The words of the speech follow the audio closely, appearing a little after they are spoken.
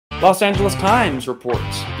Los Angeles Times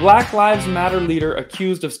reports, Black Lives Matter leader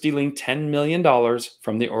accused of stealing $10 million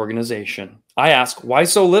from the organization. I ask, why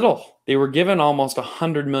so little? They were given almost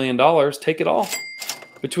 $100 million, take it all.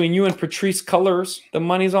 Between you and Patrisse Cullors, the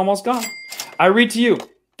money's almost gone. I read to you,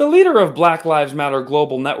 the leader of Black Lives Matter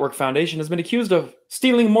Global Network Foundation has been accused of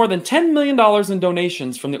stealing more than $10 million in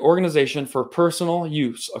donations from the organization for personal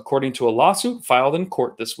use, according to a lawsuit filed in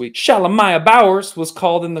court this week. Shalamiah Bowers was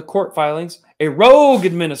called in the court filings a rogue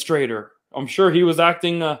administrator. I'm sure he was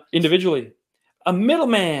acting individually. A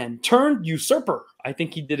middleman turned usurper. I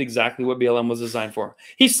think he did exactly what BLM was designed for.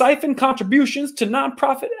 He siphoned contributions to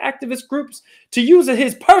nonprofit activist groups to use as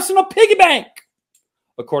his personal piggy bank.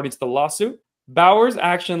 According to the lawsuit, Bowers'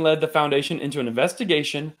 action led the foundation into an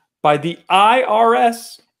investigation by the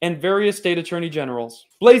IRS and various state attorney generals,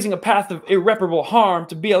 blazing a path of irreparable harm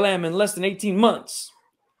to BLM in less than 18 months.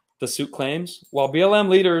 The suit claims, while BLM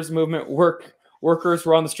leaders movement workers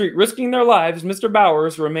were on the street risking their lives, Mr.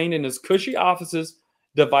 Bowers remained in his cushy offices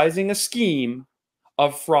devising a scheme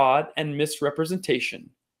of fraud and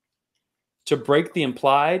misrepresentation to break the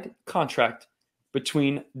implied contract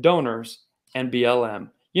between donors and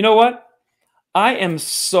BLM. You know what? I am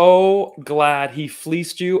so glad he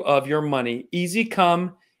fleeced you of your money. Easy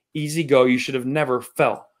come, easy go. You should have never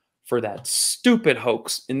fell for that stupid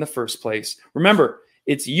hoax in the first place. Remember,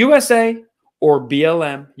 it's USA or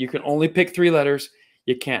BLM. You can only pick 3 letters.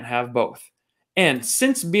 You can't have both. And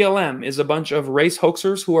since BLM is a bunch of race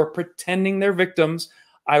hoaxers who are pretending they're victims,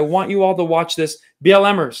 I want you all to watch this.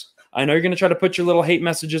 BLMers, I know you're going to try to put your little hate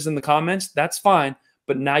messages in the comments. That's fine.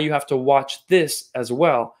 But now you have to watch this as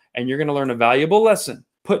well. And you're going to learn a valuable lesson.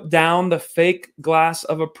 Put down the fake glass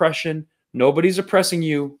of oppression. Nobody's oppressing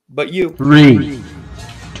you but you. 3,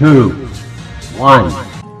 2, 1.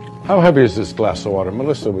 How heavy is this glass of water?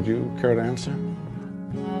 Melissa, would you care to answer?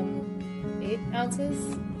 8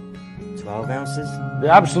 ounces. 12 ounces? The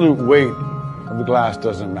absolute weight of the glass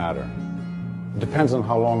doesn't matter. It depends on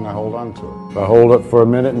how long I hold on to it. If I hold it for a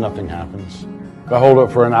minute, nothing happens. If I hold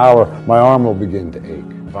it for an hour, my arm will begin to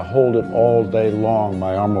ache. If I hold it all day long,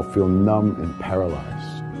 my arm will feel numb and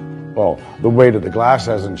paralyzed. Well, the weight of the glass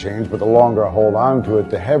hasn't changed, but the longer I hold on to it,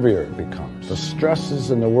 the heavier it becomes. The stresses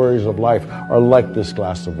and the worries of life are like this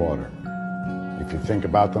glass of water. If you think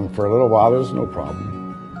about them for a little while, there's no problem.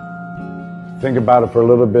 Think about it for a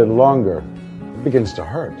little bit longer, it begins to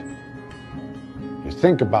hurt. You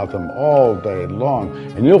think about them all day long,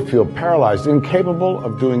 and you'll feel paralyzed, incapable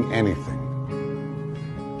of doing anything.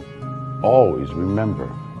 Always remember,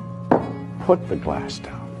 put the glass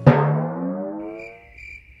down.